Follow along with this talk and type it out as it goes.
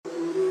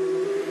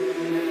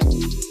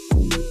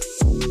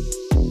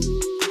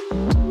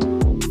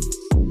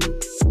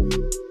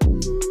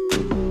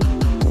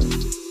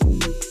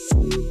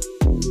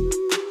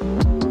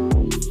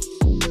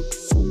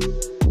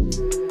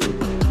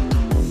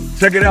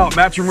Check it out,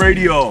 Matchroom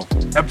Radio,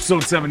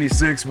 episode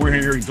 76. We're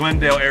here in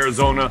Glendale,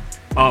 Arizona.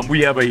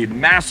 We have a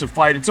massive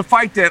fight. It's a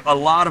fight that a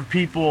lot of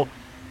people,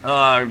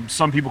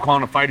 some people call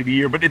it a fight of the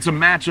year, but it's a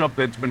matchup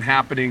that's been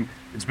happening.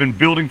 It's been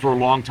building for a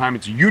long time.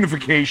 It's a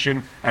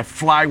unification at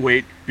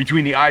flyweight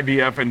between the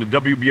IBF and the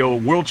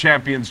WBO world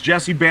champions,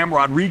 Jesse Bam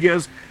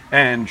Rodriguez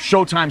and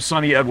Showtime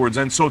Sonny Edwards.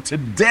 And so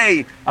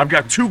today, I've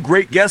got two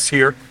great guests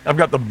here. I've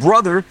got the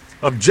brother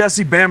of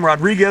Jesse Bam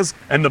Rodriguez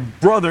and the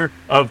brother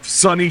of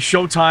Sonny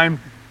Showtime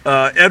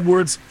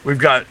Edwards. We've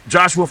got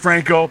Joshua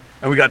Franco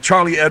and we got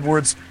Charlie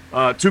Edwards,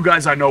 two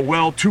guys I know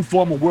well, two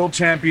former world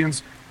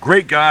champions,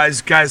 great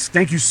guys. Guys,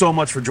 thank you so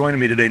much for joining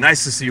me today.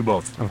 Nice to see you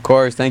both. Of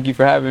course, thank you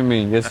for having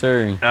me. Yes,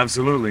 sir.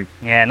 Absolutely.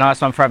 Yeah, nice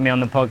one for having me on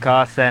the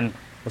podcast, and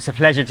it's a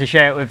pleasure to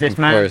share it with this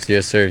man. Of course,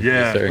 yes, sir.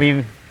 Yeah. Yes,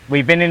 sir.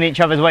 We've been in each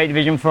other's weight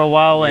division for a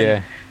while,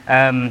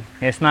 and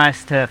it's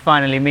nice to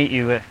finally meet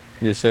you.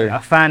 Yes, sir. A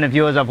fan of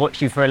yours. I've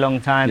watched you for a long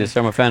time. Yes,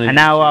 sir. I'm a fan of and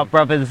now our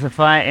brothers are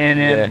fighting.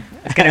 And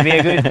it's going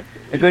to be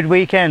a good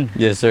weekend.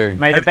 Yes, sir.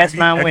 May the best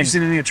man win. Have you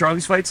seen any of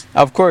Charlie's fights?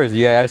 Of course,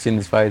 yeah. I've seen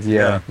his fights.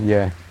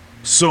 Yeah.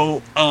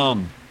 So,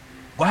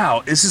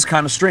 wow, this is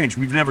kind of strange.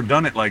 We've never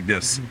done it like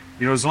this.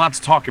 You know, there's a lot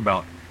to talk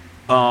about.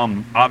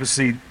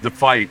 Obviously, the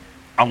fight.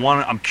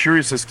 I'm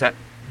curious as to,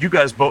 you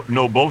guys both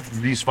know both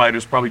of these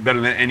fighters probably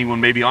better than anyone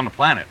maybe on the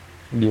planet.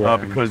 Yeah.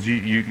 Because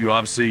you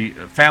obviously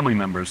family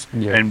members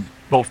and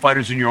both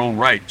fighters in your own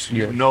right. So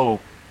you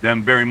know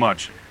them very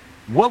much.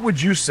 What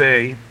would you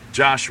say,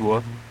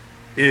 Joshua,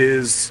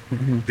 is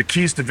the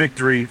keys to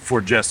victory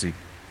for Jesse?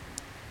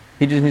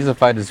 He just needs to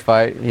fight his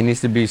fight. He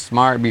needs to be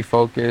smart, be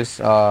focused,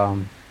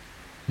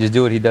 just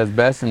do what he does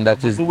best, and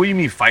that's just. But what do you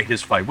mean fight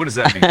his fight? What does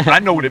that mean? I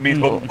know what it means,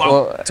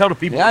 but tell the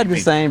people. Yeah,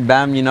 just saying,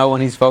 Bam. You know,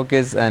 when he's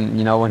focused and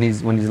you know when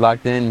he's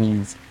locked in,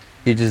 he's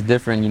just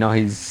different. You know,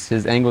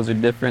 his angles are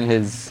different.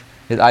 His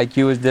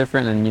IQ is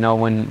different, and you know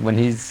when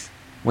he's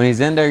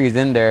in there, he's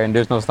in there, and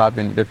there's no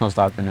stopping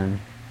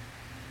him.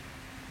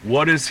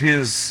 What is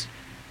his?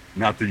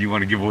 Not that you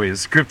want to give away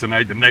his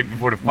kryptonite the night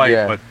before the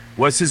fight, but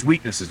what's his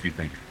weaknesses? Do you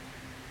think?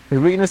 His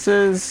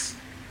weaknesses.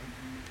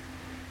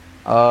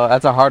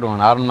 That's a hard one.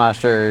 I'm not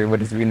sure what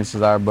his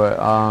weaknesses are, but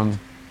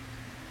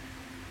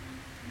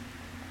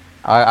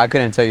I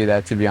couldn't tell you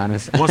that, to be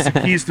honest. What's the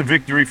keys to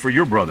victory for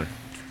your brother?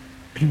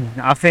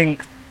 I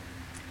think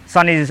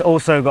Sonny's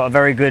also got a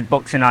very good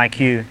boxing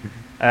IQ,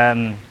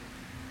 and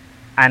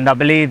I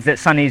believe that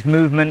Sonny's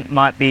movement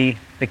might be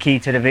the key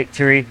to the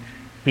victory.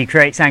 He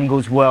creates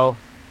angles well.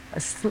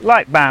 It's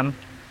like Bam,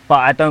 but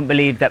I don't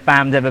believe that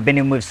Bam's ever been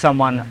in with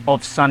someone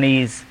of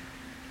Sonny's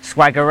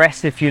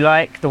swaggeress, if you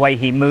like. The way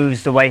he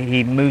moves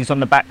on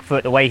the back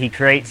foot, the way he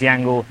creates the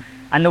angle,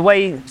 and the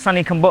way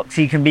Sonny can box,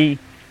 he can be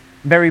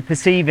very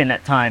perceiving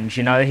at times.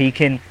 You know, he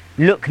can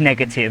look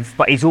negative,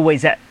 but he's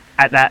always at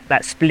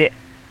that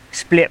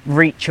split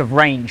reach of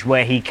range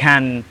where he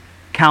can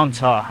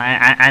counter,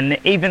 and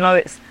even though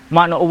it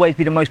might not always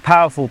be the most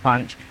powerful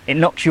punch, it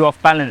knocks you off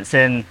balance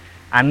and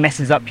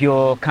messes up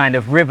your kind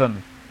of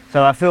rhythm.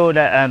 So I feel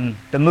that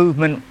the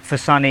movement for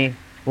Sonny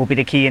will be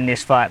the key in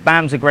this fight.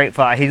 Bam's a great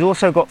fighter. He's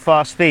also got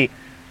fast feet,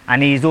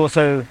 and he's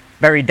also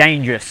very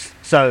dangerous.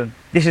 So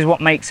this is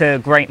what makes a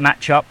great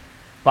matchup.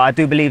 But I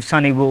do believe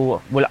Sonny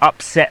will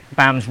upset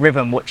Bam's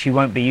rhythm, which he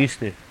won't be used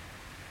to.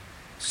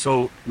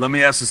 So let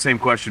me ask the same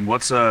question.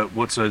 What's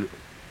a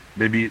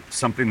maybe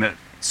something that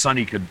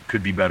Sonny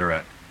could be better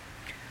at?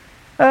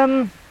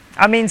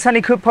 I mean,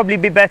 Sonny could probably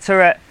be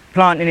better at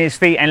planting his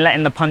feet and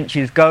letting the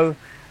punches go,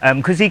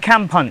 because he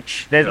can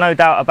punch. There's no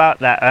doubt about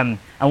that. And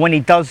when he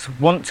does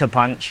want to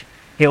punch,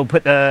 he'll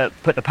put the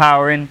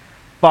power in.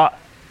 But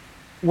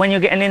when you're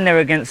getting in there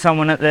against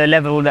someone at the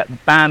level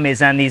that Bam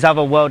is and these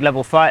other world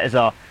level fighters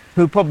are,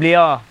 who probably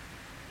are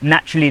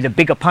naturally the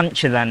bigger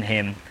puncher than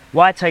him,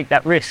 why take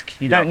that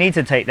risk? You don't need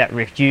to take that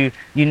risk. You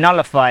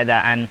nullify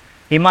that, and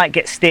he might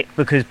get stick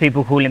because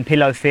people call him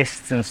pillow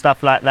fists and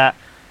stuff like that.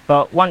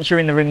 But once you're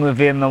in the ring with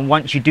him, and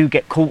once you do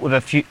get caught with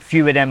a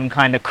few of them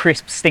kind of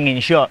crisp, stinging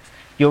shots,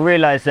 you'll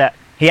realise that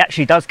he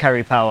actually does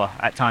carry power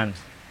at times.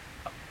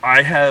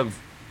 I have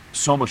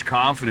so much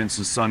confidence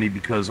in Sonny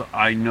because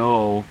I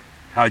know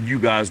how you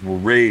guys were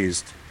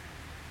raised,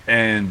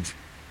 and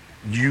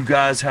you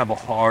guys have a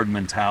hard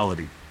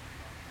mentality.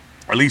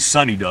 Or at least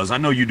Sonny does. I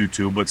know you do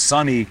too, but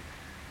Sonny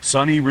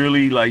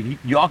really, like,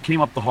 y'all came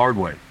up the hard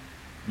way,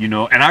 you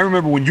know. And I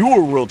remember when you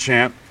were world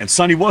champ and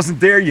Sonny wasn't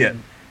there yet.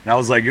 And I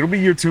was like, it'll be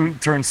your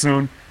turn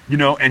soon, you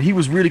know. And he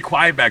was really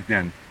quiet back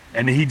then,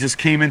 and he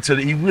just he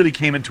really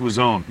came into his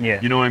own.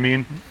 Yeah. You know what I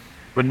mean?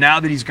 But now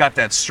that he's got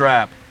that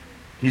strap,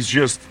 he's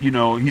just, you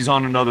know, he's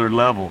on another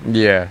level.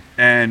 Yeah.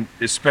 And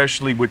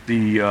especially with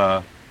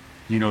the,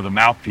 you know, the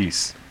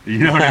mouthpiece. You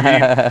know what I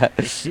mean?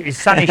 It's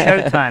Sonny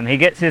Showtime. He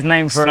gets his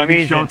name for a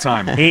reason.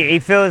 Sonny Showtime. He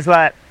feels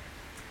like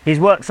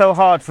he's worked so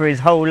hard for his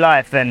whole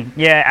life, and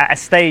at a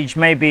stage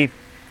maybe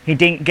he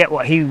didn't get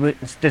what he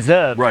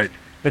deserved. Right.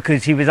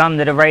 Because he was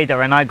under the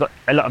radar, and I got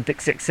a lot of the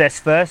success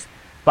first.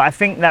 But I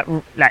think that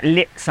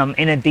lit some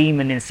inner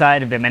demon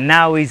inside of him, and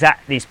now he's at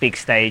this big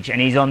stage,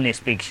 and he's on this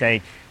big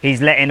stage. He's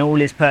letting all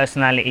his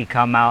personality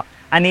come out,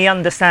 and he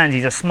understands.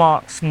 He's a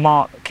smart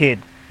kid,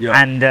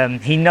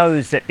 and he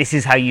knows that this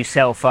is how you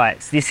sell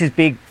fights. This is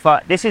big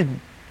fight. This is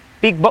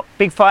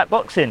big fight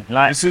boxing.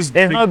 Like there's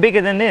no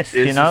bigger than this.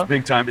 This is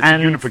big time. It's a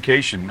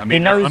unification. I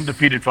mean, they're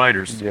undefeated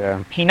fighters.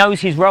 Yeah. He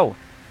knows his role,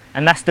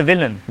 and that's the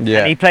villain. Yeah.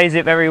 And he plays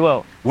it very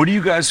well. What do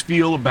you guys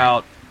feel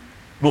about?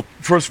 Well,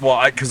 first of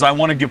all, because I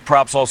want to give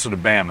props also to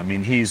Bam. I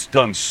mean, he's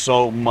done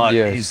so much.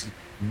 Yes. He's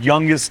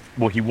youngest.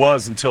 Well, he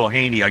was until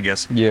Haney, I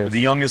guess. Yes. The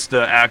youngest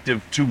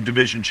active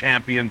 2-division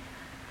champion,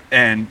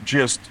 and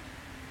just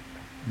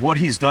what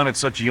he's done at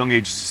such a young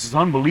age is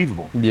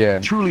unbelievable. Yeah.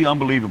 Truly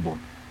unbelievable.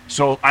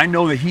 So I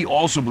know that he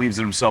also believes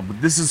in himself,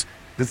 but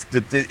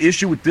the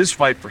issue with this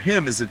fight for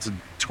him is it's a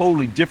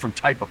totally different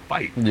type of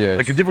fight. Yes.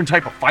 Like a different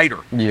type of fighter.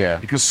 Yeah.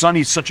 Because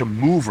Sonny's such a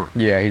mover.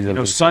 Yeah, he's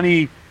a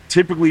Sonny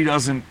typically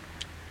doesn't.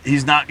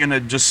 He's not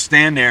gonna just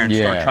stand there and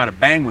start trying to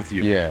bang with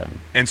you. Yeah.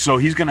 And so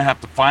he's gonna have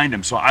to find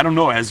him. So I don't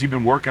know. Has he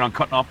been working on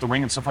cutting off the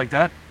ring and stuff like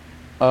that?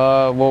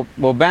 Well,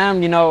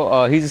 Bam,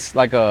 he's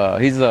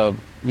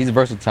he's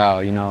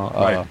versatile.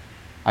 Right.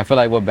 I feel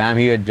like with Bam,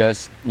 he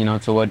adjusts,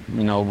 to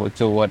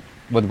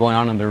what's going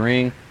on in the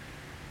ring.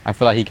 I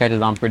feel like he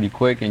catches on pretty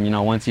quick,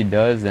 and once he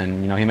does,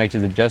 then he makes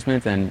his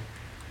adjustments and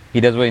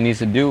he does what he needs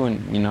to do,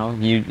 and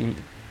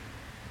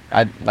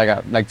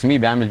to me,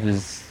 Bam is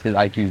just, his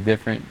IQ is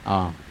different.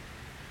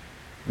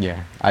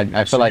 Yeah, I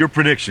feel So like your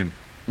prediction?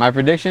 my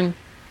prediction.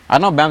 I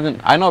know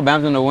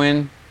Bam's gonna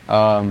win.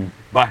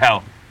 By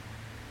how?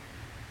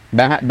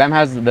 Bam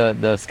has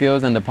the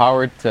skills and the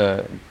power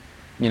to,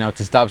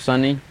 to stop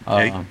Sonny,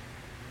 to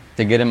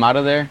get him out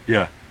of there.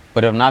 Yeah.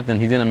 But if not, then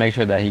he's gonna make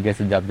sure that he gets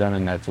the job done,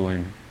 and that's a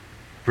win.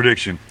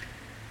 Prediction?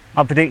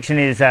 Our prediction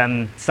is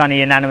Sonny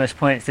unanimous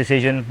points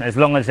decision, as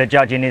long as the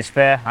judging is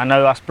fair. I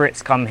know us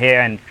Brits come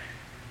here and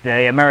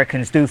the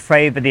Americans do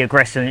favour the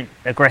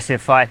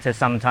aggressive fighter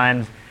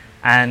sometimes,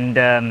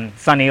 and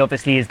Sonny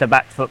obviously is the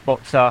back foot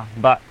boxer,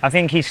 but I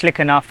think he's slick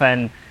enough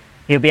and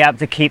he'll be able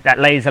to keep that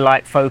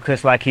laser-like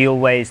focus like he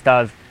always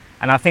does.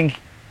 And I think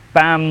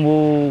Bam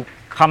will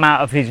come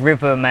out of his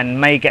rhythm and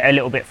may get a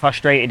little bit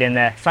frustrated in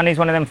there. Sonny's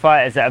one of them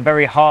fighters that are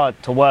very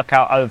hard to work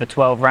out over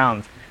 12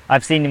 rounds.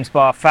 I've seen him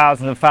spar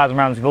thousands and thousands of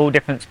rounds with all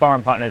different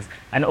sparring partners,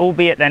 and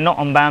albeit they're not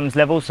on Bam's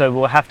level, so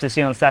we'll have to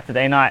see on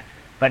Saturday night,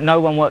 but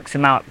no one works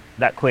him out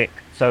that quick.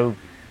 So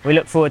we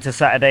look forward to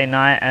Saturday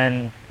night,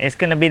 and it's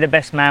going to be the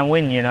best man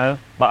win,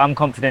 but I'm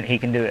confident he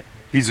can do it.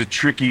 He's a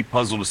tricky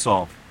puzzle to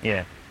solve.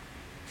 Yeah.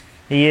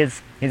 He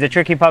is. He's a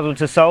tricky puzzle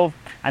to solve,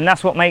 and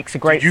that's what makes a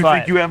great Do you fight.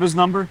 think you have his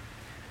number?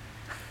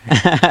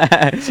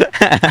 That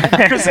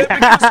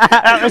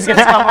was going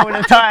to come all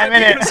the time,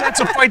 innit? Because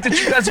that's a fight that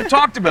you guys have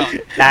talked about.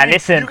 Nah,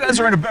 listen. You guys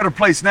are in a better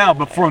place now,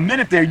 but for a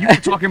minute there, you were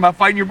talking about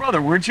fighting your brother,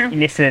 weren't you?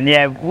 Listen,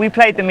 yeah, we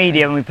played the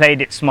media and we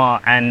played it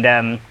smart,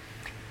 and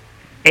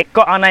it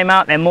got our name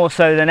out there more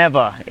so than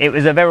ever. It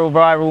was a very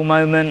viral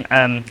moment.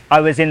 I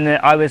was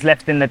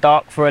left in the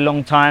dark for a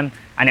long time,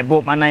 and it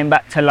brought my name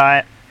back to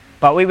light.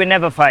 But we would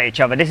never fight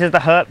each other. This is the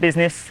Hurt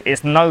business.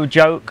 It's no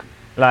joke.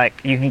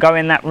 Like, you can go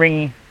in that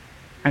ring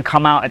and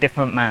come out a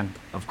different man.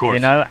 Of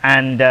course.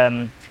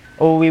 And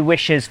all we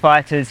wish as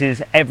fighters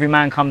is every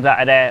man comes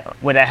out of there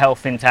with their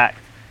health intact.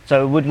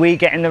 So would we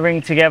get in the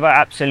ring together?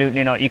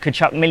 Absolutely not. You could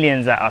chuck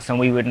millions at us and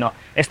we would not.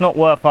 It's not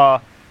worth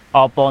our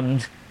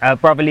bond.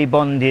 Brotherly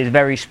bond is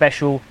very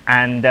special,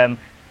 and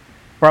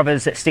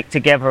brothers that stick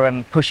together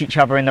and push each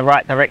other in the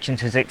right direction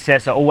to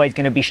success are always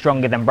going to be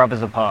stronger than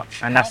brothers apart,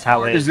 and that's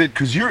how it is. Is it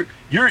because you're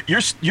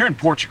in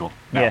Portugal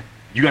now. Yeah.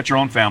 You got your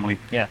own family.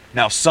 Yeah.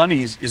 Now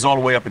Sonny's is all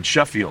the way up in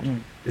Sheffield.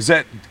 Is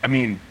that? I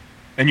mean,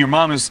 and your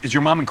mom is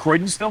your mom in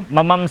Croydon still?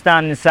 My mum's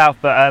down in the south,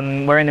 but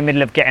we're in the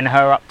middle of getting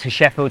her up to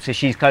Sheffield, so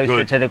she's closer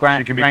Good. to the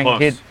She can be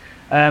grandkid.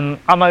 close.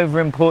 I'm over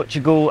in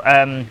Portugal.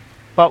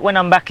 But when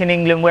I'm back in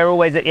England, we're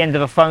always at the end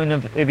of the phone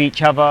of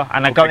each other,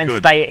 and I go and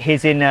stay at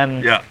his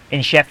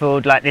in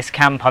Sheffield. Like this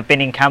camp, I've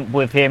been in camp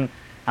with him,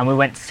 and we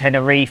went to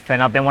Tenerife,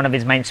 and I've been one of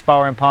his main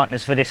sparring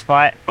partners for this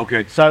fight.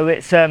 Okay. So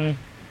it's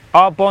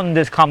our bond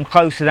has come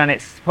closer than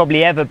it's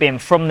probably ever been,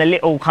 from the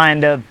little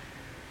kind of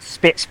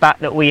spit spat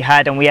that we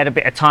had, and we had a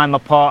bit of time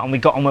apart, and we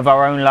got on with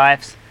our own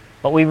lives.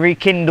 But we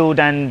rekindled,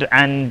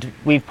 and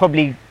we've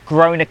probably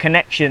grown a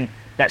connection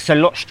that's a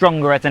lot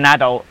stronger as an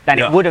adult than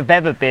it would have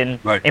ever been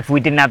if we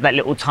didn't have that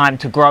little time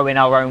to grow in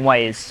our own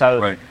ways.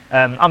 So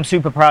I'm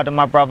super proud of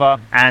my brother,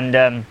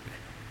 and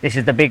this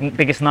is the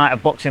biggest night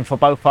of boxing for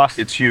both us.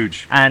 It's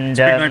huge. And it's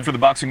a big night for the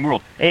boxing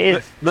world. It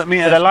is. Let me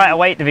for ask the lighter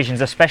weight divisions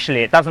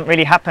especially. It doesn't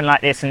really happen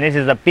like this, and this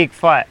is a big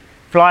fight.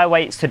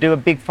 Flyweights, to do a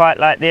big fight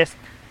like this,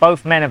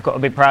 both men have got to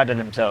be proud of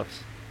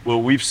themselves. Well,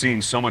 we've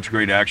seen so much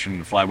great action in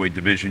the flyweight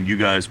division. You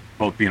guys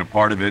both being a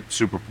part of it,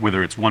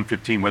 whether it's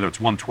 115, whether it's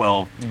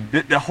 112,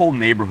 the whole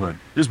neighborhood.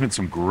 There's been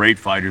some great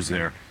fighters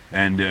there,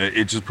 and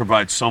it just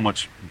provides so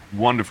much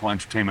wonderful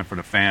entertainment for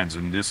the fans.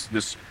 And this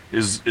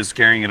is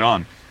carrying it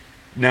on.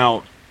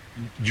 Now,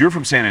 you're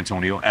from San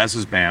Antonio, as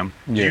is Bam.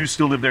 Do Yeah. you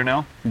still live there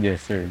now?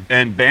 Yes, sir.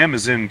 And Bam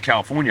is in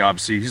California,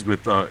 obviously. He's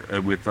with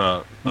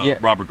Yeah.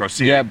 Robert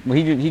Garcia. Yeah,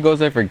 he goes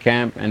there for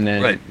camp, and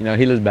then Right.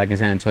 he lives back in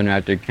San Antonio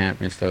after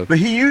camp and stuff. But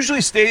he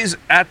usually stays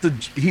at the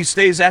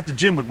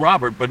gym with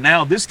Robert. But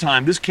now this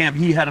camp,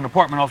 he had an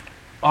apartment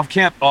off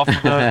camp.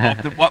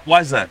 Why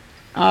is that?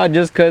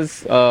 Just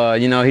cause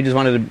he just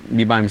wanted to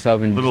be by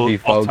himself and Little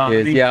just be focused.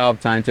 autonomy? Yeah,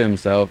 off time to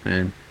himself,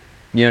 and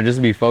just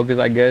to be focused,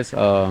 I guess.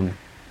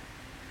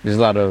 There's a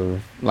lot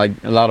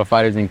of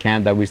fighters in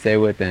camp that we stay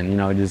with, and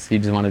he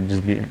just wanted to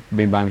just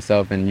be by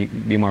himself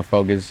and be more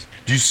focused.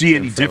 Do you see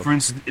any himself.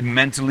 difference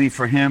mentally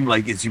for him?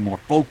 Like, is he more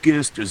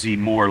focused? Is he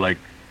more like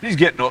he's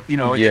getting?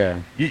 Yeah.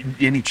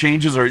 Any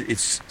changes, or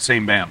it's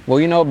same Bam?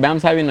 Well,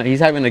 Bam's having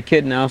a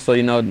kid now, so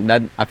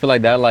that I feel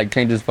like that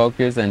changes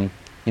focus, and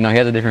he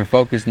has a different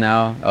focus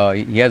now.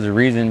 He has a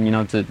reason,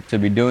 to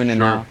be doing it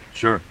now.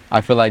 Sure.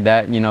 I feel like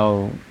that,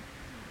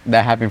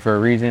 that happened for a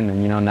reason,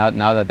 and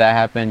now that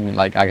happened,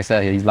 like I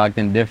said, he's locked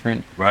in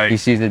different. Right. He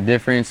sees it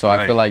different, so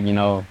I feel like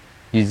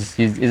it's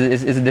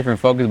a different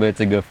focus, but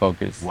it's a good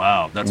focus.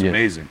 Wow, that's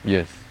amazing.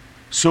 Yes.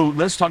 So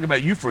let's talk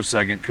about you for a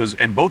second,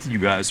 and both of you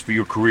guys for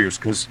your careers,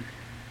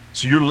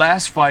 so your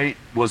last fight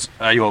was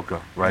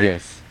Ioka, right?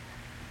 Yes.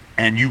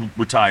 And you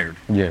retired.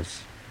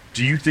 Yes.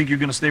 Do you think you're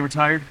gonna stay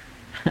retired?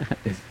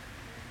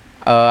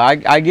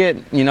 I get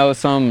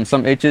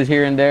some itches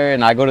here and there,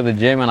 and I go to the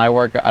gym and I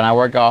work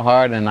out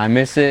hard and I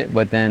miss it,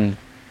 but then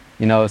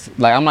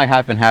like I'm like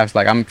half and half,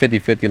 like I'm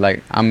 50-50,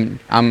 like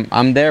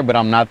I'm there but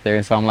I'm not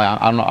there, so I'm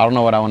like I don't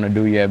know what I want to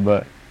do yet,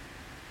 but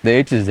the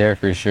itch is there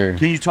for sure.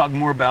 Can you talk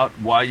more about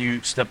why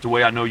you stepped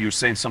away? I know you were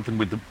saying something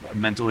with the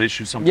mental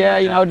issue, something. Yeah,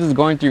 like that. I was just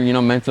going through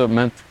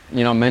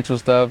mental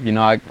stuff.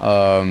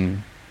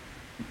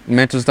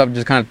 Mental stuff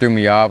just kind of threw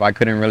me off. I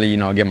couldn't really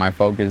get my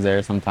focus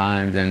there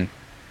sometimes, and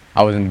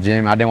I was in the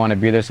gym. I didn't want to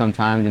be there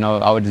sometimes.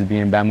 I would just be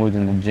in bad moods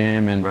in the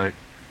gym, and Right.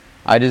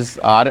 I just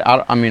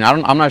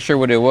I'm not sure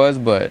what it was,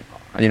 but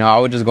I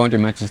was just going through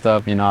mental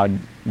stuff.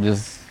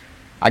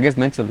 I guess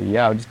mentally,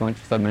 yeah, I was just going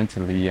through stuff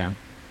mentally, yeah.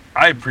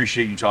 I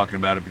appreciate you talking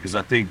about it, because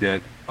I think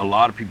that a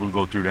lot of people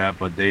go through that,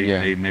 but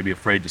they may be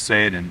afraid to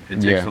say it, and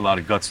it takes a lot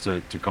of guts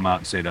to come out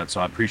and say that. So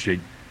I appreciate.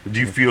 Do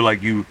you feel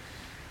like you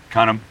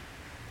kind of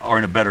are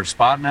in a better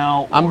spot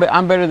now?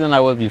 I'm better than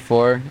I was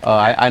before.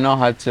 I know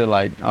how to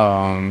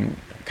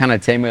kind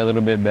of tame it a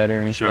little bit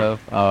better and Sure.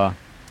 stuff.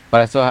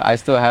 But I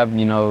still have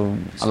a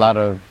lot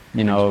of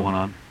Things going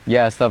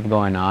on. stuff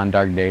going on,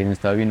 dark days and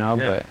stuff.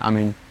 But I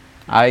mean,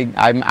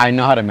 I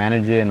know how to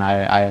manage it, and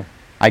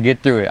I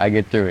get through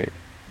it.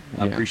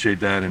 I appreciate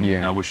that, and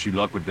I wish you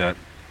luck with that.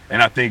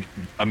 And I think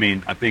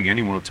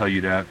anyone will tell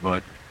you that,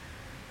 but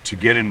to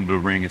get into the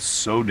ring, it's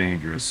so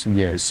dangerous.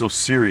 Yes. It's so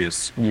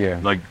serious. Yeah.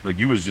 Like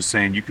you was just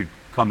saying, you could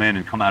come in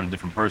and come out a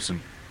different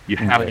person. You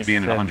have to be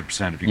in it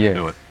 100% if you can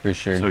do it. For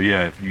sure. So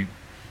yeah,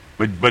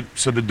 but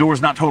so the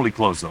door's not totally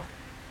closed though.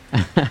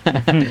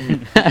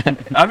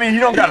 I mean, you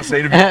don't gotta say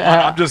it to me.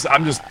 I'm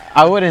just.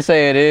 I wouldn't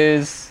say it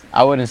is.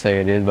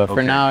 But for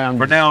Okay. now,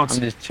 I'm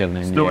just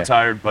chilling. Still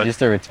retired, but just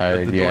still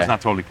retired. the door's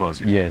not totally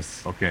closed yet.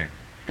 Yes. Okay.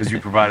 Because you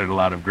provided a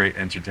lot of great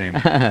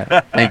entertainment.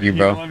 Thank you,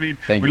 bro. You know what I mean?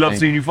 Thank we you, love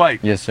seeing you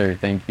fight. Yes, sir.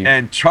 Thank you.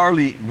 And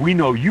Charlie, we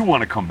know you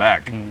want to come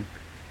back.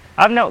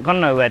 I've not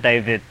gone nowhere,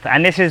 David,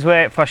 and this is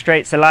where it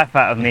frustrates the life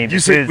out of me. You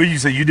say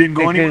you didn't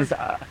go anywhere?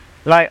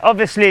 Because,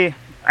 obviously,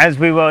 as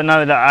we well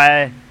know,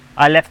 that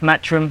I left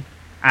Matchroom,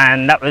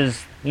 and that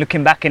was,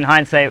 looking back in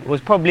hindsight,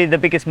 was probably the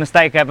biggest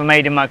mistake I ever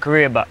made in my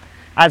career. But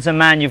as a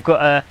man, you've got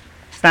to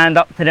stand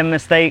up to them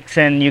mistakes,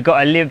 and you've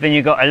got to live and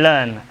you've got to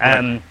learn.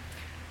 Right.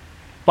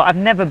 But I've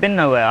never been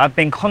nowhere. I've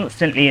been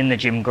constantly in the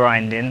gym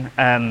grinding.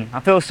 I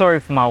feel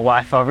sorry for my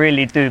wife, I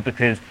really do,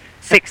 because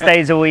 6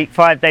 days a week,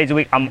 5 days a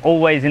week, I'm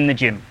always in the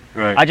gym.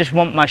 Right. I just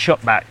want my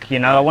shot back,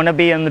 I want to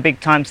be on the big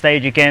time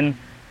stage again,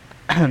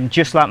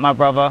 just like my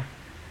brother.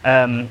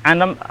 And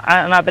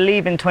I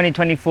believe in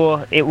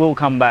 2024 it will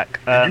come back.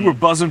 You were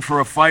buzzing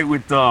for a fight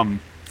with Khalid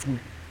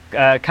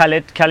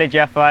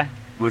Jafai.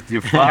 With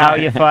your How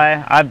fight. you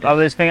fight? I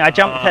was thinking, I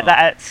jumped at that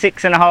at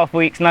 6.5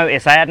 weeks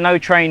notice. I had no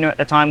trainer at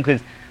the time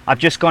because I've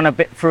just gone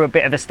through a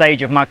bit of a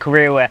stage of my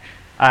career where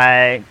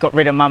I got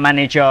rid of my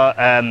manager.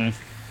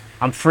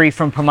 I'm free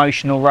from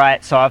promotional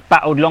rights, so I've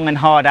battled long and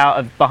hard out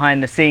of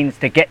behind the scenes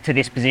to get to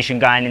this position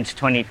going into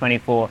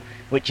 2024,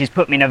 which has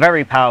put me in a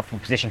very powerful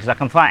position because I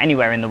can fight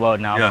anywhere in the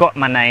world now. Yeah. I've got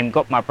my name,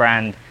 got my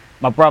brand.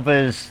 My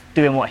brother's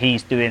doing what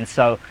he's doing,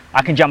 so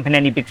I can jump in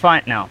any big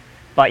fight now.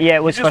 But yeah,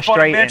 it was You just fought in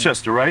frustrating.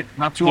 Manchester, right?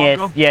 Not too long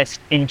ago? Yes,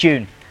 in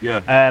June.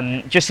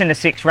 Yeah. Just in the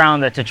 6th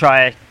rounder to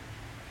try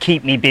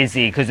keep me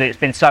busy because it's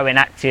been so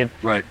inactive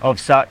Right. of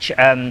such.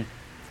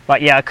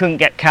 But yeah, I couldn't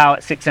get Cal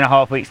at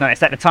 6.5 weeks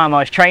notice. At the time, I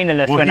was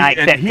trainerless when I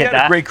accepted he had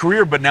that. a great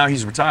career, but now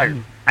he's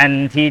retired.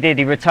 And he did.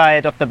 He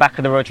retired off the back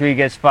of the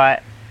Rodriguez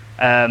fight.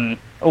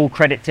 All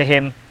credit to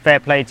him. Fair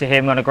play to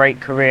him on a great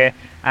career.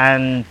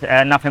 And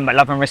nothing but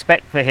love and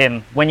respect for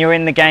him. When you're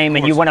in the game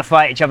and you want to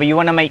fight each other, you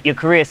want to make your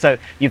career, so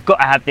you've got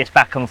to have this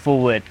back and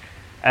forward.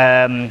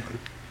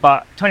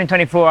 But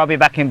 2024, I'll be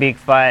back in big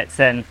fights,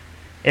 and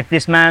if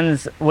this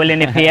man's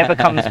willing, if he ever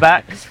comes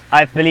back,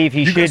 I believe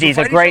he should. He's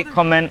a great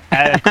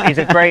he's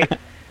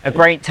a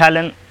great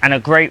talent and a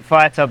great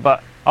fighter.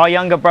 But our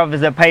younger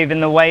brothers are paving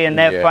the way, and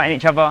they're fighting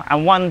each other.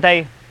 And one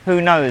day,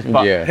 who knows?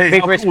 But Hey,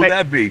 big how respect, cool would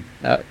that be?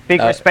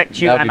 big respect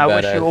to you, and I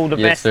wish you all the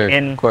Yes, best sir.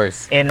 in Of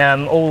course. in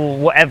all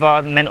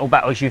whatever mental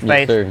battles you Yes,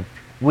 face. sir.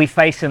 We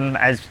face them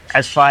as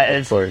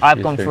fighters. Of course, I've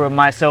yes, gone sir. through it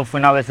myself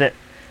when I was at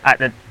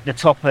the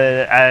top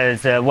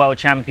as a world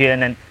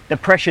champion, and the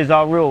pressures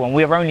are real, and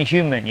we're only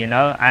human, you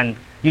know. And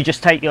you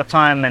just take your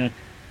time, and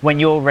when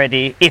you're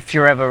ready, if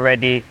you're ever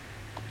ready,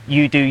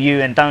 you do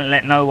you, and don't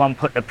let no one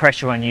put the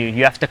pressure on you.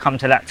 You have to come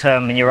to that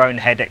term in your own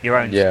head at your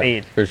own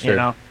speed. For sure. You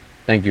know.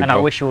 Thank you, And bro.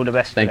 I wish you all the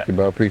best. Thank you,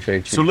 bro. Appreciate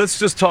you. So let's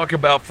just talk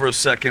about for a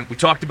second. We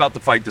talked about the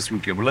fight this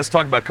weekend, but let's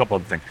talk about a couple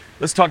other things.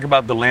 Let's talk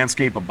about the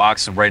landscape of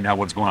boxing right now,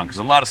 what's going on, because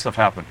a lot of stuff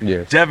happened.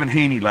 Yes. Devin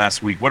Haney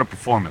last week, what a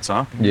performance,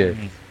 huh? Yeah.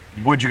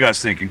 What'd you guys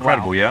think?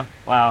 Incredible, Wow. yeah?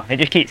 Wow, it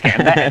just keeps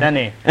getting better, doesn't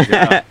it?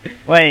 Yeah.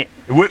 Wait.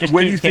 Where just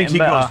do you keeps think he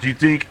getting goes? better. Do you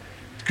think,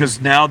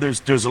 because now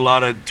there's a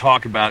lot of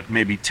talk about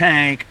maybe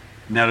Tank,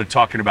 now they're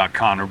talking about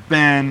Conor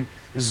Ben.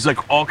 This is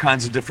like all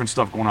kinds of different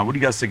stuff going on. What do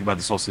you guys think about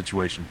this whole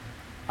situation?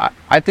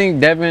 I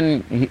think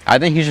Devin. I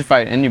think he should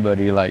fight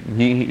anybody. Like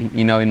you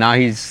know, now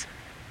he's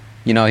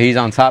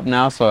on top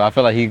now. So I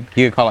feel like he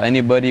could call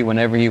anybody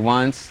whenever he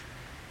wants.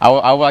 I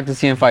would like to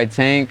see him fight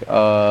Tank,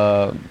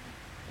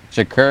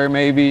 Shakur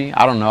maybe.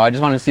 I don't know. I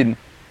just want to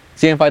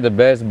see him fight the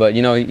best. But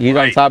you know, he's on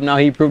Right. top now.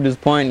 He proved his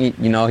point.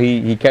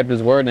 He kept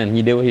his word and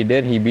he did what he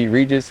did. He beat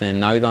Regis and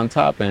now he's on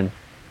top and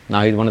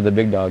now he's one of the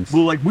big dogs.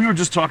 Well, like we were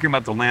just talking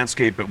about the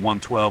landscape at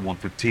 112,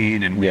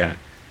 115, and we Yeah. had,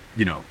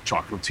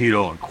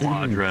 Chocolatito and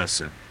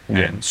Quadras Yeah.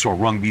 and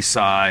Sorungbi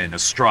Sai and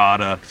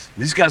Estrada.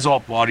 These guys all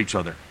fought each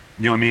other.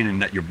 You know what I mean?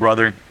 And that your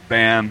brother,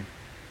 Bam,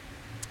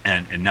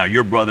 and now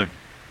your brother.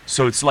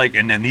 So it's like,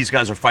 and then these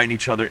guys are fighting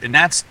each other. And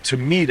that's, to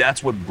me,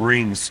 that's what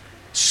brings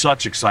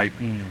such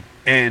excitement.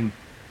 And,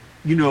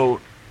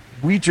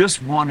 we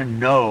just want to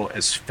know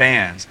as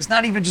fans, it's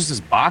not even just as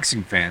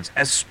boxing fans,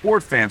 as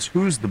sport fans,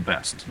 who's the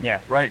best. Yeah.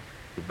 Right?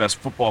 The best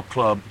football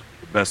club,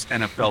 the best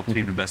NFL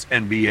team, the best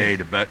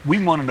NBA,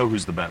 we want to know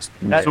who's the best.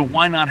 So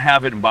why not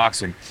have it in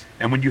boxing?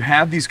 And when you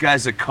have these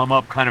guys that come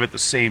up kind of at the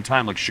same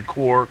time, like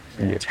Shakur,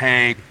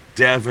 Tank,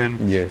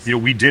 Devin. Yes.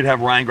 We did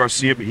have Ryan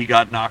Garcia, but he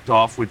got knocked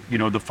off with,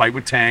 the fight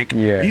with Tank.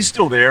 Yeah. He's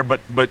still there,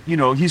 but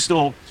he's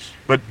still,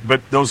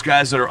 but those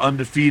guys that are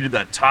undefeated,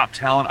 that top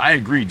talent, I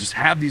agree. Just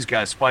have these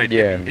guys fight.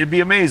 Yeah. It'd be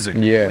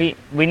amazing. Yeah.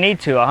 We need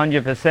to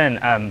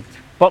 100%.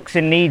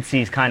 Boxing needs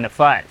these kind of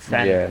fights.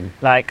 And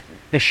like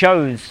the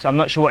shows, I'm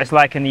not sure what it's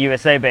like in the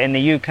USA, but in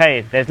the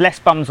UK, there's less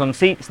bums on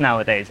seats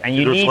nowadays, and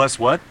you There's need less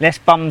what? less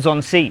bums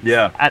on seats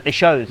at the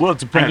shows. Well, it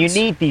depends. And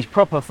you need these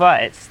proper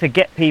fights to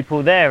get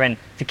people there and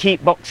to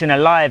keep boxing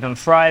alive and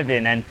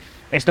thriving. And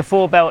it's the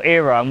four-belt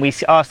era, and we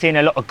are seeing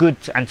a lot of good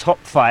and top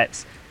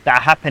fights that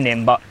are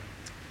happening. But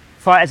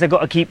fighters have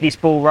got to keep this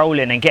ball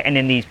rolling and getting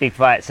in these big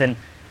fights. And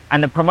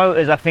the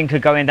promoters, I think, are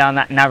going down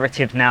that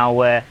narrative now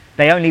where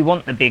they only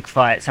want the big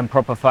fights and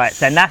proper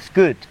fights. And that's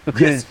good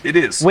because Yes, it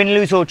is. win,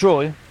 lose or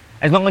draw,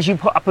 as long as you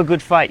put up a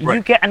good fight, you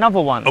Right. get another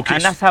one. Okay,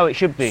 And that's how it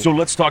should be. So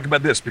let's talk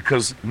about this,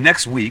 because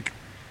next week,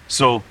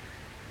 so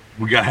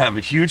we got to have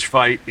a huge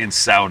fight in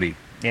Saudi.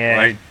 Yeah.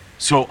 Right?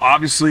 So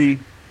obviously,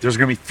 there's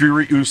going to be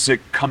Fury Usyk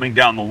coming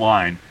down the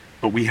line,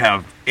 but we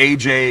have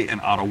AJ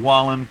and Otto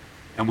Wallen,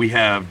 and we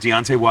have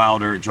Deontay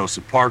Wilder,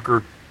 Joseph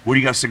Parker. What do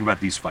you guys think about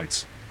these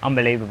fights?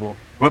 Unbelievable.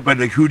 But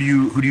like, who do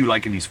you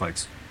like in these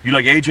fights? You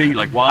like AJ? You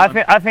like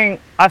Wallen? I think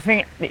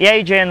the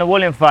AJ and the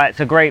Wallin fight's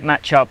a great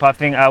matchup. I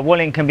think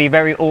Wallin can be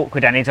very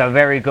awkward and he's a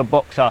very good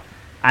boxer,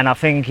 and I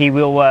think he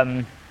will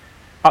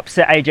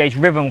upset AJ's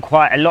rhythm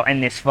quite a lot in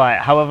this fight.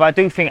 However, I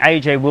do think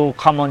AJ will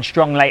come on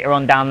strong later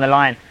on down the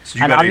line, So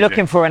you and got I'm AJ.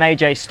 looking for an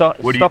AJ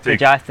What do you think?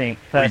 stoppage. I think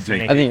What do you personally.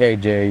 think? I think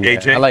AJ. Yeah.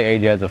 AJ? I like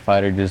AJ as a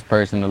fighter, just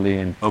personally,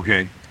 and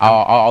Okay.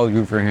 I'll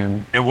root for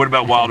him. And what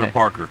about Wilder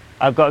Parker?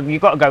 You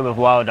got to go with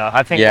Wilder.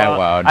 I think. Yeah,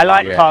 Wilder, I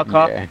like yeah,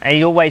 Parker, yeah. and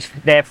he's always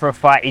there for a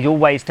fight. He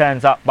always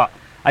turns up, but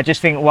I just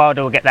think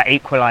Wilder will get that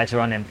equalizer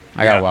on him.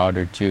 I got Yeah.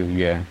 Wilder too.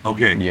 Yeah.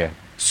 Okay. Yeah.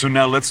 So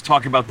now let's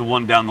talk about the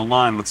one down the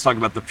line. Let's talk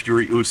about the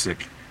Fury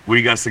Usyk. What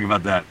do you guys think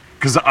about that?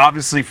 Because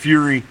obviously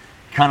Fury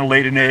kind of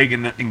laid an egg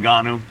in the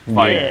Ngannou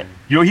fight.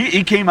 Yeah.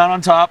 He came out on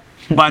top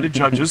by the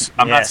judges.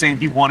 I'm Yeah. not saying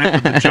he won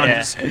it, but the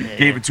judges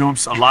gave it to him.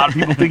 So a lot of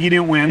people think he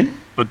didn't win,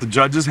 but the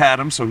judges had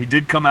him, so he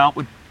did come out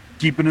with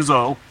keeping his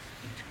O.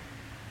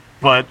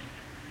 But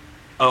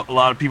a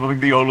lot of people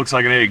think the O looks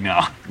like an egg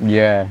now.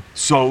 Yeah.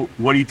 So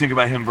what do you think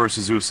about him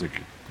versus Usyk?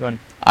 Go on.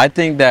 I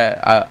think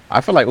that I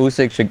feel like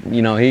Usyk should,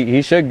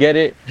 he should get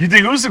it. You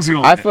think Usyk's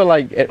going to win? I feel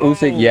like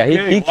Usyk, yeah,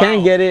 okay, he can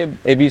wow. get it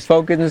if he's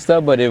focused and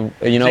stuff. But if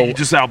You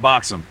just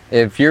outbox him.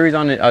 if Fury's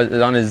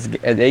on his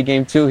A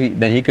game too,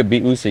 then he could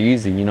beat Usyk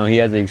easy. He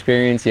has the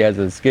experience, he has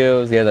the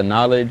skills, he has the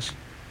knowledge.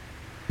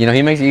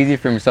 He makes it easy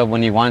for himself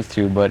when he wants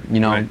to. But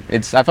Right. I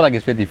feel like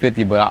it's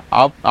 50-50. But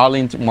I'll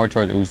lean more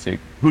towards Usyk.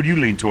 Who do you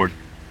lean toward?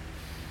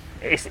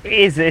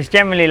 It's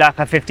generally like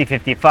a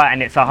 50-50 fight,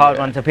 and it's a hard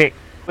one to pick.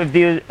 with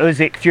the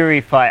Usyk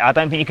Fury fight. I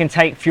don't think you can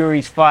take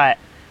Fury's fight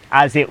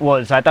as it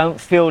was. I don't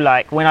feel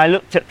like, when I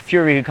looked at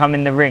Fury who come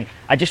in the ring,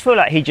 I just feel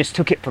like he just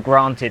took it for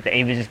granted that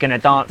he was just going to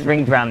dance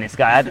rings around this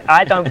guy.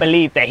 I don't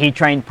believe that he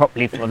trained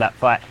properly for that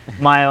fight.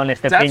 My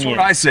honest opinion. That's what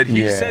I said.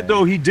 He said,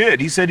 though, he did.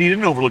 He said he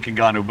didn't overlook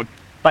Ngannou,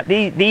 but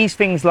these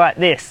things like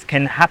this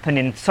can happen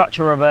in such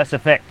a reverse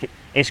effect.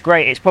 It's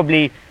great. It's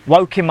probably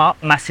woke him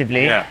up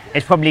massively. Yeah.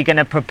 It's probably going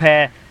to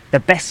prepare the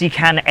best he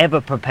can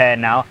ever prepare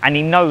now, and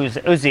he knows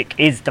Usyk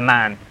is the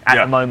man at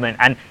the moment,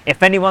 and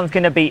if anyone's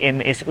going to beat him,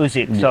 it's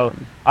Usyk. So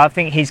I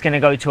think he's going to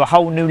go to a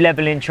whole new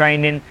level in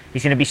training.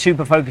 He's going to be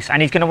super focused,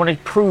 and he's going to want to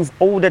prove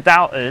all the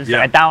doubters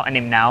that are doubting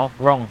him now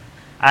wrong.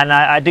 And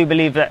I do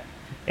believe that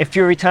if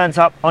Fury turns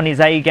up on his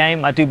A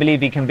game, I do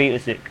believe he can beat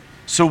Usyk.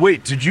 So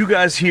wait, did you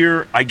guys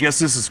hear, I guess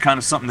this is kind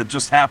of something that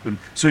just happened.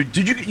 So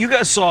did you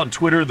guys saw on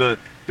Twitter the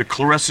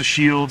Claressa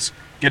Shields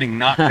getting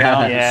knocked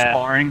down in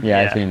sparring?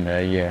 Yeah, I seen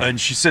that,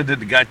 And she said that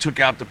the guy took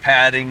out the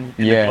padding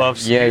and the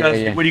gloves.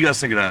 What do you guys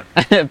think of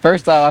that?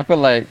 First off, I feel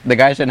like the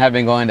guy shouldn't have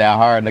been going that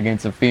hard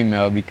against a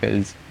female,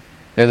 because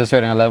there's a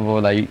certain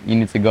level like you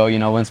need to go,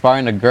 when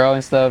sparring a girl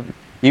and stuff,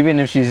 even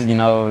if she's,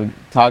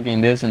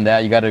 talking this and that,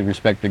 you got to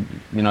respect the,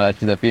 that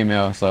she's a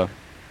female. So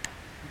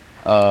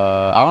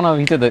I don't know if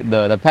he said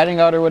the padding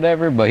out or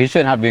whatever, but he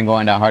shouldn't have been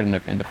going that hard in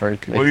the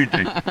first place. What do you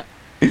think?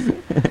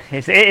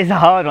 It is a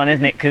hard one,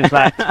 isn't it? Because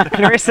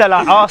Claressa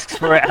asks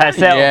for it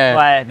herself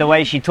by the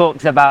way she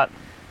talks about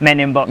men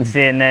in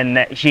boxing,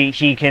 and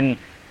she can.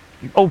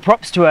 All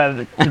props to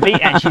her to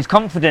beat, and she's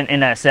confident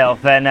in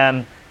herself.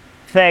 And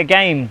fair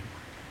game.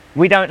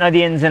 We don't know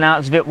the ins and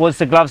outs of it. Was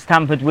the gloves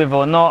tampered with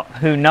or not?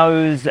 Who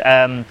knows?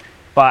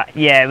 But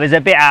yeah, it was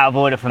a bit out of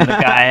order from the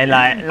guy,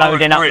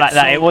 loading up like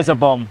that. It was a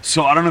bomb.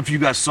 So I don't know if you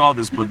guys saw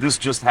this, but this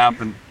just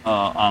happened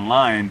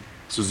online.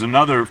 So there's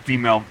another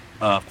female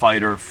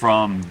fighter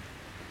from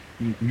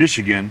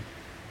Michigan,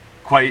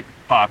 quite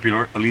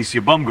popular,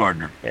 Alicia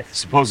Baumgardner. Yes.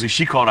 Supposedly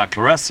she called out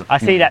Claressa. I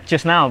see that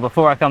just now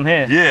before I come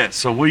here. Yeah,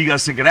 so what do you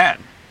guys think of that?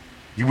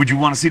 Would you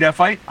want to see that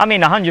fight? I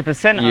mean,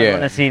 100% I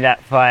want to see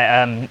that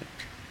fight.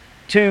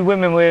 Two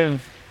women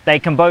they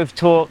can both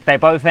talk, they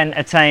both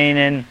entertain,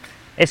 and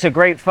it's a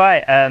great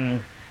fight.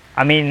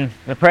 I mean,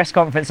 the press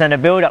conference and the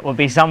build-up would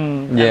be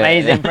some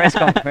amazing press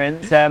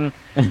conference.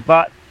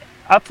 But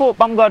I thought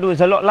Baumgardner was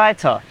a lot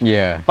lighter.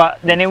 Yeah. But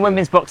then in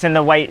women's boxing,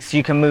 the weights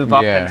you can move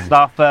up and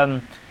stuff.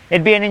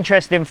 It'd be an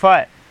interesting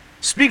fight.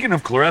 Speaking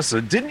of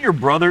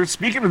Claressa,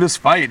 speaking of this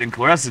fight and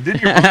Claressa,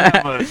 didn't your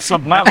brother have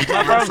something? My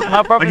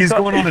brother, like he's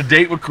going on a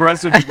date with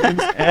Claressa if he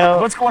wins?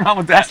 What's going on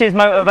with that? That's his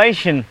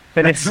motivation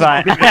for this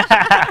fight.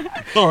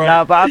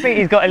 No, but I think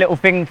he's got a little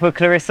thing for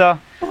Claressa.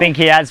 I think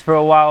he has for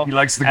a while. He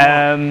likes the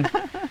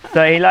gloat.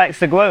 So he likes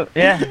the gloat,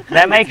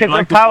 They make a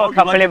good power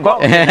couple in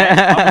boxing.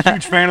 I'm a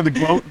huge fan of the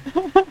gloat,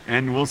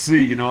 and we'll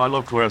see. I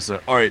love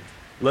Claressa. All right,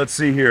 let's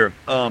see here.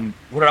 What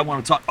did I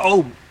want to talk?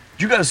 Oh,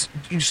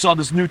 you saw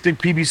this new thing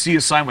PBC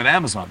is signed with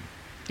Amazon.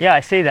 Yeah,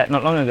 I see that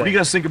not long ago. What do you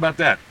guys think about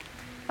that?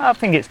 I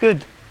think it's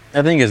good.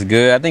 I think it's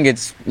good. I think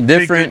it's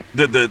different.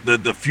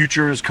 The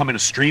future is coming to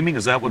streaming.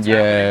 Is that what's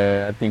happening?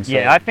 Yeah, I think so.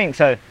 Yeah, I think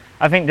so.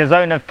 I think the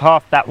zone have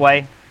pathed that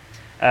way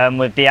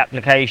with the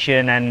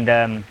application,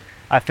 and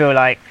I feel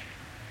like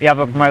the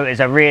other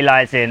promoters are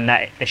realizing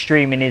that the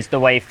streaming is the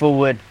way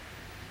forward.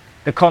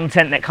 The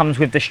content that comes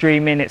with the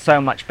streaming, it's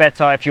so much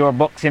better. If you're a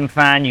boxing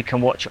fan, you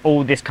can watch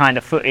all this kind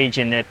of footage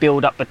and the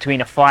build up between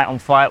a fight on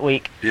fight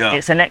week. Yeah.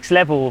 It's a next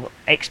level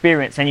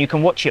experience, and you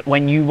can watch it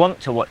when you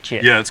want to watch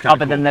it. Yeah, it's kind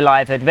of other than the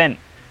live event.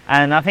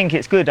 And I think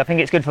it's good. I think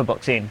it's good for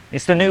boxing.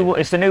 It's the new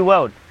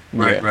world.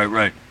 Right.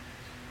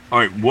 All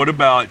right. What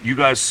about, you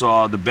guys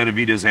saw the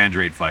Benavidez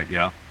Andrade fight?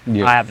 Yeah.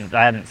 I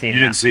haven't seen it.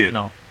 You didn't see it?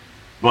 No.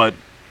 But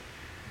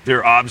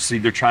they're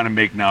trying to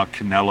make now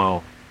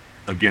Canelo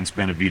against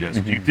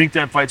Benavidez. Do you think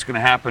that fight's going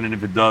to happen? And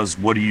if it does,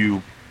 how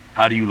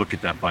do you look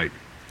at that fight?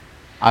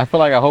 I feel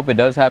like I hope it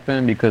does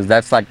happen, because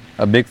that's like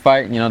a big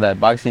fight, that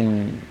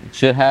boxing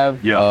should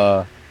have.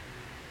 Yeah.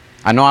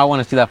 I know I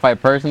want to see that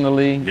fight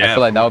personally. Yeah, I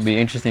feel like that would be an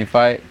interesting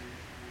fight.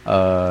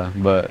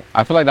 But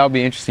I feel like that would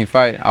be an interesting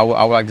fight. I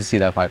would like to see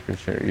that fight for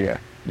sure. Yeah.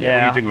 Yeah.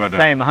 What do you think about that?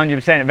 Same,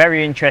 100%. A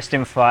very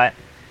interesting fight,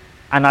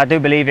 and I do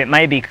believe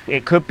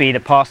it could be the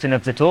passing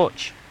of the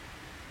torch.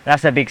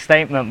 That's a big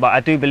statement, but I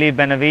do believe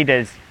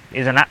Benavidez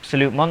is an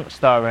absolute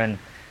monster, and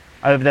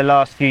over the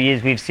last few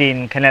years we've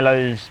seen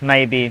Canelo's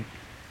maybe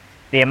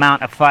the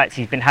amount of fights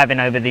he's been having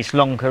over this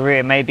long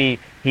career, maybe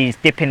he's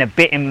dipping a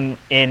bit in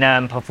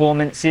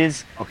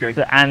performances. Okay.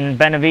 And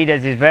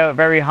Benavidez is very,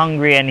 very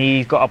hungry, and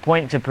he's got a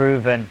point to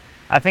prove, and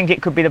I think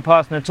it could be the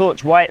passing of the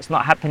torch. Why it's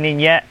not happening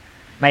yet,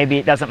 maybe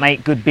it doesn't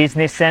make good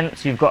business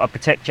sense. You've got to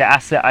protect your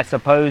asset, I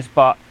suppose,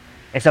 but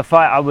it's a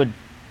fight I would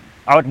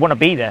want to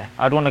be there.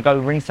 I'd want to go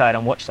ringside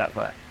and watch that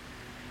fight.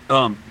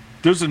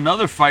 There's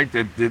another fight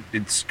that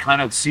it's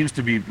kind of seems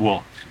to be,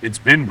 it's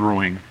been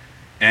brewing,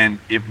 and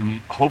it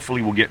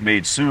hopefully will get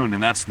made soon,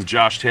 and that's the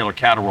Josh Taylor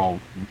Catterall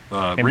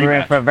rematch. Been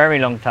brewing for a very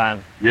long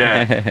time.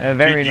 Yeah. A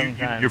very long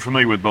time. You're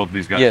familiar with both of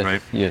these guys,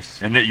 right?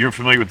 Yes. And you're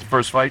familiar with the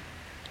first fight?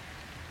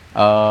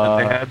 that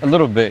they had? A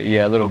little bit,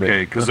 yeah, a little bit.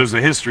 Okay, because there's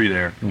a history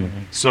there.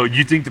 So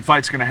you think the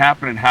fight's going to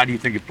happen, and how do you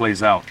think it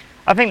plays out?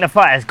 I think the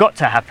fight has got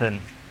to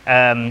happen.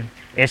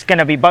 It's going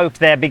to be both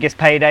their biggest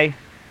payday,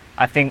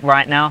 I think,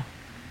 right now.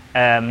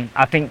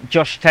 I think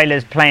Josh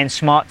Taylor's playing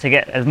smart to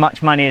get as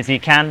much money as he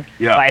can,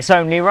 but it's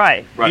only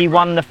right. He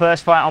won the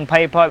first fight on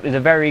paper. It was a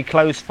very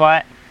close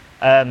fight.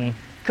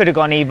 Could have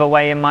gone either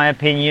way, in my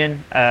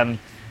opinion.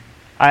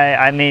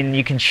 I mean,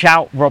 you can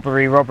shout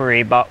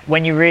robbery, but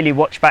when you really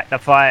watch back the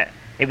fight,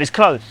 it was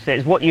close.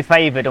 It's what you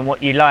favoured and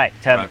what you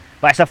liked. But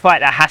it's a fight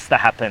that has to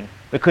happen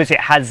because it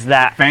has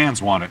that... The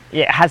fans want it.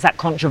 Yeah, it has that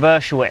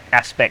controversial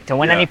aspect. And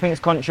when anything's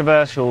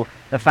controversial,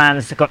 the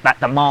fans have got that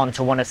demand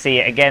to want to see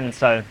it again.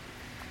 So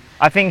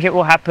I think it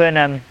will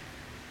happen.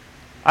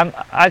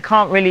 I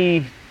can't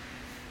really...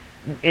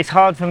 It's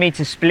hard for me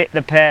to split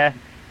the pair.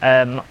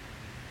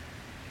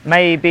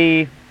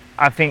 Maybe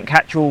I think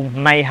Catchall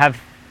may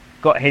have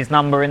got his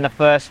number in the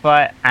first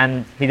fight,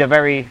 and he's a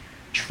very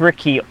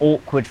tricky,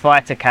 awkward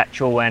fighter,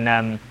 Catchall,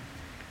 and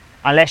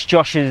unless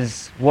Josh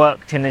has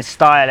worked in his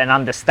style and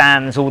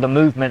understands all the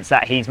movements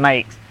that he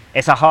makes,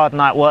 it's a hard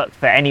night work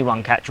for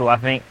anyone, Catchall. I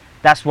think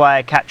that's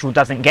why Catchall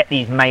doesn't get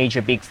these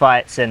major big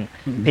fights, and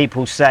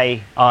people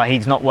say, oh,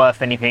 he's not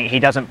worth anything,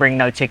 he doesn't bring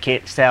no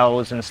ticket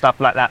sales and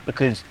stuff like that,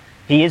 because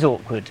he is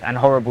awkward and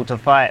horrible to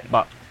fight.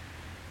 But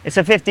it's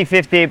a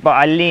 50-50, but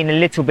I lean a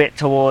little bit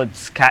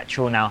towards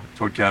Catchall now.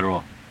 Toward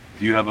Catchall.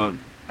 Do you have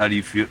how do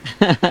you feel?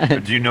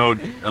 Do you know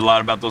a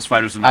lot about those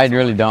fighters? I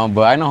really don't,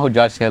 but I know who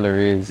Josh Taylor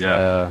is.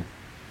 Yeah.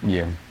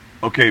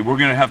 Okay, we're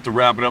going to have to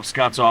wrap it up.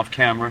 Scott's off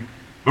camera.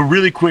 But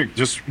really quick,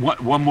 just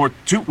one more,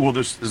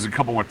 there's a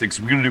couple more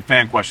things. We're going to do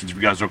fan questions if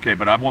you guys are okay,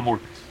 but I have one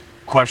more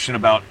question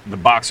about the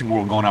boxing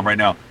world going on right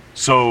now.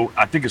 So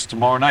I think it's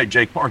tomorrow night,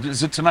 Jake Paul.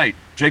 Is it tonight?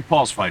 Jake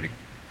Paul's fighting.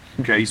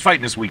 Okay, he's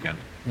fighting this weekend.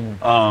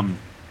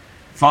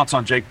 Thoughts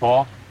on Jake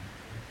Paul?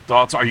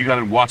 Thoughts? Are you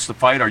going to watch the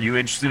fight? Are you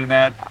interested in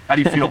that? How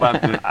do you feel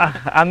about it?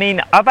 I mean,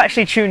 I've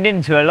actually tuned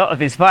into a lot of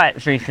his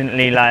fights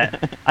recently. Like,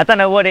 I don't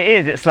know what it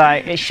is. It's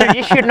like it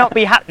should not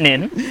be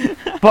happening,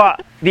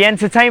 but the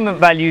entertainment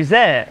value's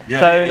there.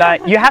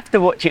 Like, you have to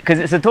watch it because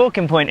it's a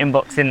talking point in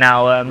boxing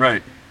now.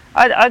 Right.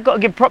 I've got to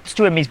give props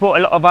to him. He's brought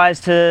a lot of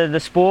eyes to the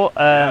sport.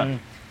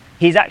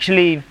 He's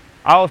actually,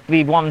 I'll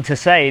be one to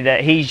say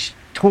that he's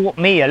taught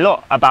me a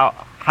lot about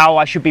how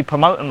I should be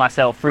promoting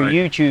myself through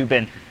YouTube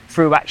and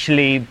through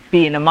actually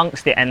being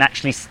amongst it and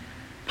actually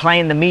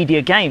playing the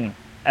media game.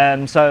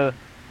 So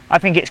I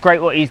think it's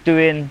great what he's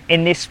doing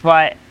in this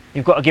fight.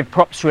 You've got to give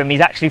props to him.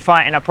 He's actually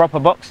fighting a proper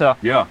boxer.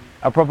 Yeah.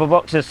 A proper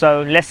boxer.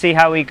 So let's see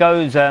how he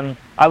goes.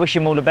 I wish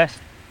him all the best.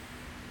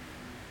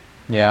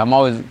 Yeah, I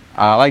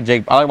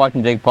like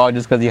watching Jake Paul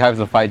just because he hypes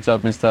the fights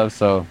up and stuff.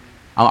 So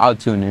I'll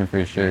tune in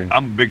for sure.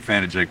 I'm a big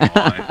fan of Jake Paul.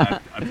 I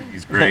think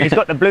he's great. He's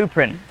got the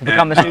blueprint to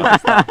become a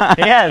superstar.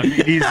 Yes. I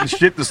mean, he's a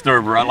shit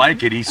disturber. I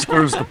like it. He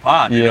stirs the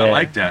pot. I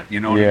like that. You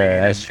know what I mean?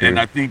 That's true. And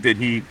I think that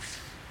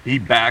he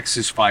backs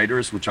his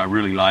fighters, which I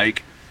really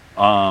like.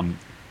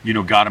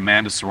 Got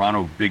Amanda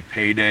Serrano a big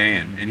payday,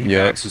 and he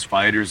backs his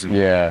fighters,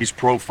 and he's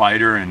pro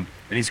fighter, and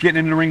he's getting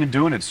in the ring and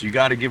doing it. So you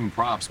got to give him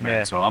props,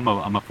 man. So I'm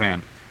a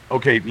fan.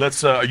 Okay,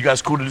 let's. Are you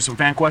guys cool to do some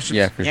fan questions?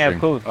 Yeah, for sure. Yeah,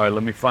 cool. All right,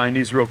 let me find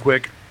these real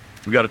quick.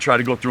 We got to try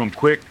to go through them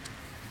quick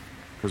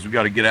because we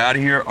got to get out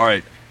of here. All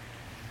right.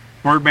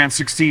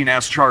 Birdman16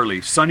 asks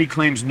Charlie, Sonny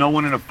claims no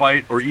one in a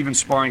fight or even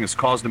sparring has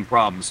caused him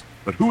problems,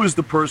 but who is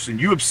the person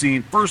you have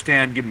seen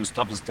firsthand give him his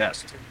toughest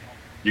test?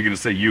 You're going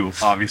to say you,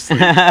 obviously.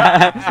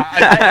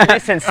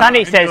 Listen,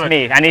 Sonny says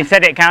me, and he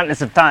said it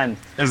countless of times.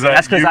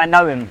 That's because I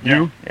know him.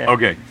 You? Yeah.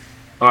 Okay.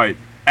 All right.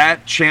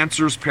 At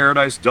Chancer's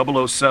Paradise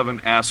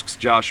 007 asks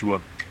Joshua,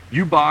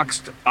 you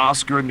boxed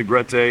Oscar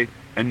Negrete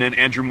and then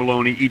Andrew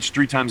Maloney each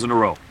 3 times in a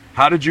row.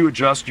 How did you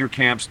adjust your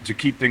camps to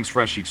keep things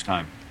fresh each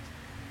time?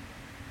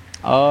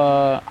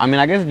 I mean,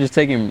 I guess just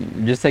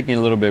taking a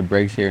little bit of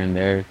breaks here and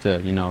there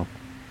to,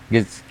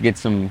 get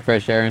some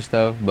fresh air and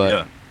stuff.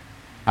 But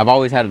I've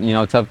always had,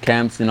 tough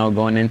camps,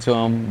 going into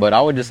them. But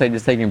I would just say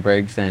just taking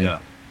breaks and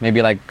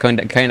maybe like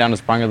cutting down the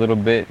sparring a little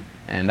bit,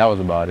 and that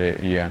was about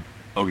it. Yeah.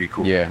 Okay,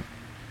 cool. Yeah.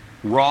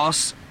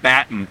 Ross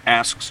Batten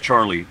asks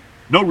Charlie,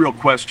 no real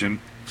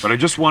question, but I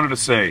just wanted to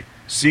say,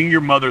 seeing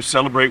your mother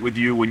celebrate with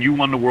you when you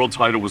won the world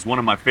title was one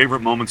of my favorite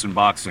moments in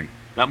boxing.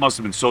 That must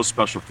have been so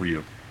special for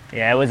you.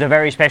 Yeah, it was a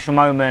very special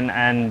moment,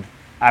 and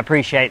I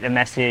appreciate the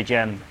message.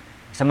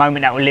 It's a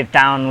moment that will live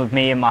down with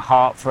me in my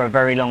heart for a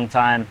very long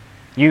time.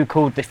 You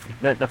called the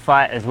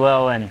fight as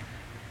well, and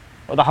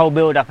the whole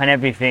build-up and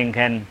everything.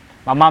 And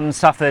my mum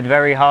suffered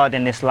very hard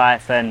in this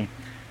life, and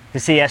to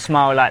see her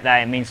smile like that,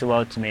 it means the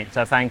world to me.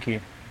 So thank you.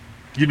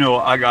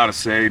 I gotta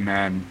say,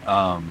 man,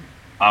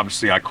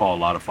 obviously I call a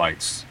lot of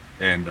fights.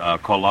 And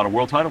call a lot of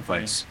world title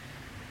fights.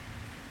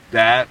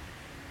 That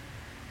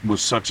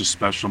was such a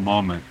special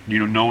moment.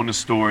 Knowing the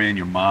story and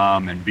your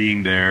mom and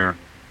being there,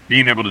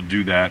 being able to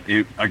do that,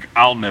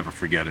 I'll never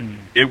forget it.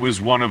 It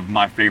was one of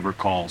my favorite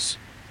calls.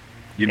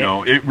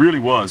 It really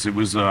was. It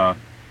was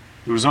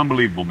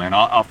unbelievable, man.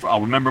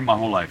 I'll remember my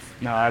whole life.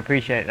 No, I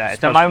appreciate that.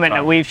 It's a moment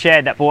that we've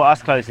shared that brought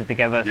us closer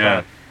together.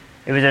 So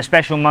It was a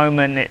special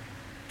moment. It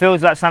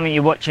feels like something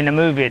you watch in a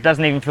movie. It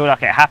doesn't even feel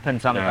like it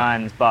happened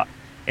sometimes, but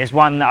it's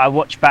one that I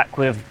watch back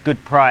with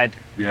good pride.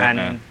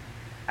 And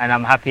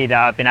I'm happy that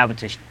I've been able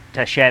to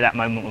share that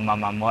moment with my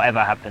mum,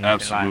 whatever happens.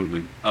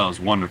 Absolutely. Oh, it was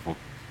wonderful.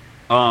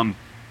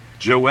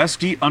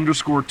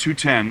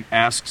 Joeski_210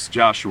 asks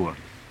Joshua,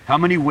 how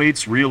many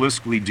weights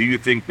realistically do you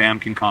think Bam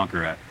can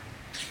conquer at?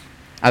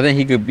 I think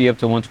he could be up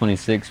to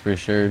 126 for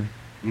sure.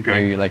 Okay.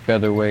 Maybe like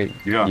featherweight.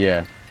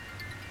 Yeah.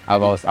 I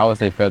would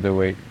say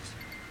featherweight.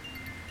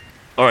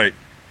 All right.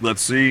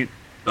 Let's see.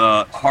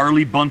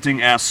 Harley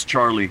Bunting asks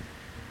Charlie,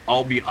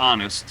 I'll be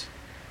honest,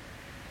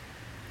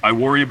 I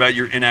worry about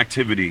your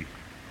inactivity.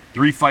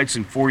 3 fights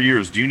in 4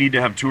 years. Do you need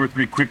to have 2 or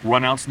 3 quick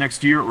runouts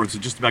next year, or is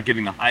it just about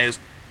getting the highest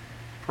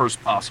purse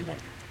possible?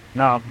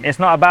 No, it's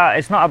not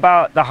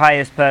about the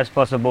highest purse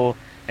possible.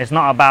 It's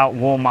not about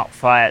warm-up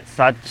fights.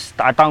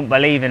 I don't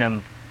believe in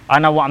them. I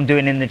know what I'm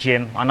doing in the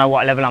gym. I know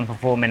what level I'm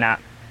performing at.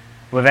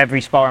 With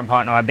every sparring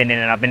partner I've been in,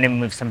 and I've been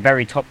in with some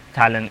very top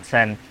talents,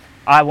 and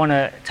I want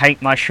to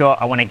take my shot.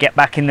 I want to get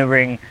back in the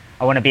ring.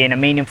 I want to be in a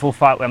meaningful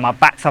fight where my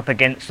back's up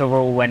against the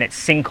wall, when it's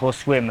sink or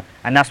swim,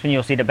 and that's when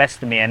you'll see the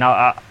best of me. And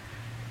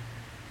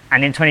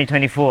and in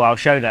 2024, I'll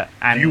show that.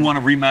 And do you want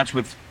to rematch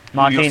with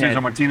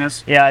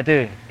Martinez? Yeah, I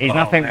do.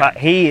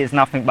 He is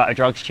nothing but a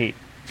drugs cheat.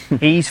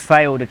 He's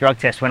failed a drug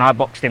test when I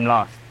boxed him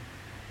last,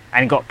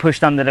 and got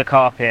pushed under the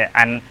carpet.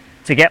 And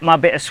to get my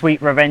bittersweet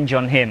revenge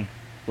on him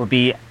would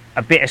be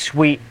a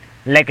bittersweet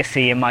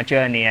legacy in my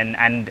journey.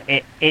 And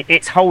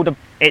it's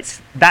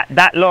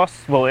that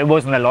loss. Well, it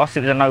wasn't a loss.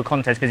 It was a no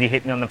contest because he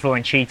hit me on the floor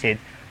and cheated.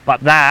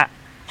 But that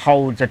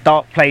holds a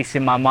dark place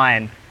in my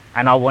mind,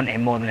 and I want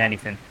him more than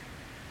anything.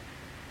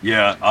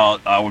 Yeah,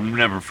 I will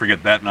never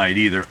forget that night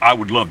either. I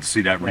would love to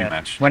see that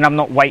rematch. When I'm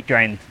not weight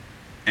drained.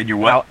 And you're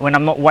what? When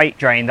I'm not weight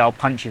drained, I'll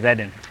punch his head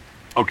in.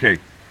 Okay.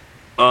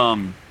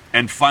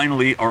 And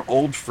finally, our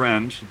old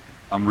friend,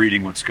 I'm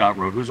reading what Scott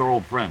wrote. Who's our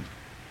old friend?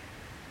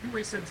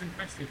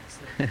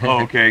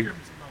 Oh, okay.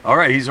 All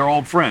right, he's our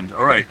old friend.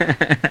 All right.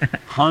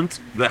 Hunt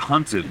the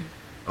Hunted.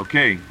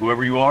 Okay,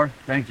 whoever you are,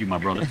 thank you, my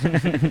brother.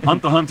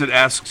 Hunt the Hunted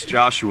asks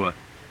Joshua,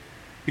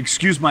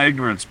 excuse my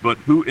ignorance, but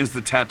who is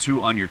the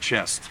tattoo on your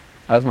chest?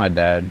 That's my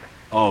dad.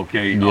 Oh,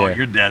 okay. Yeah. Oh,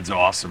 your dad's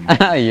awesome.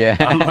 Yeah.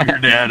 I love your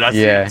dad. I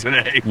see him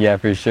today. Yeah,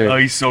 for sure. Oh,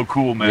 he's so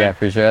cool, man. Yeah,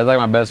 for sure. That's like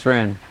my best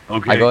friend.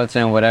 Okay. I go to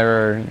him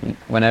whenever,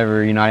 I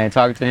need to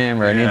talk to him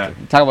or I need to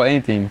talk about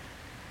anything.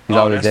 He's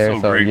always there.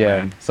 So great,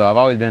 man. So I've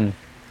always been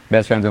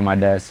best friends with my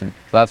dad. So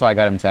that's why I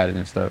got him tatted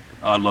and stuff.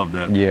 I love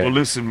that. Yeah. Well,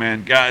 listen,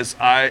 man, guys,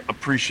 I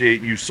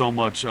appreciate you so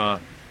much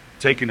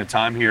taking the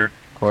time here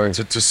to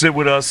sit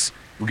with us.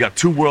 We got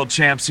 2 world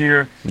champs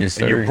here. Yes,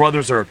 sir. And your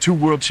brothers are 2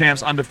 world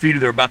champs,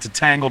 undefeated. They're about to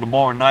tangle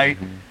tomorrow night.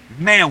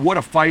 Mm-hmm. Man, what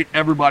a fight.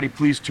 Everybody,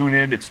 please tune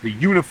in. It's the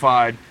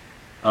unified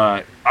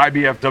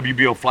IBF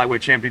WBO Flyweight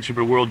Championship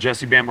of the World.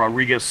 Jesse Bam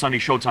Rodriguez, Sonny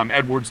Showtime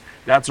Edwards.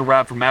 That's a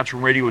wrap from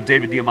Matchroom Radio with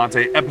David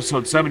Diamante,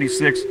 episode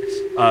 76.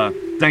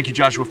 Thank you,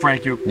 Joshua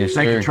Franco. Yes,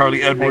 Thank you,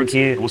 Charlie Edwards.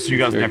 Thank you. We'll see you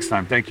guys next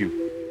time. Thank you.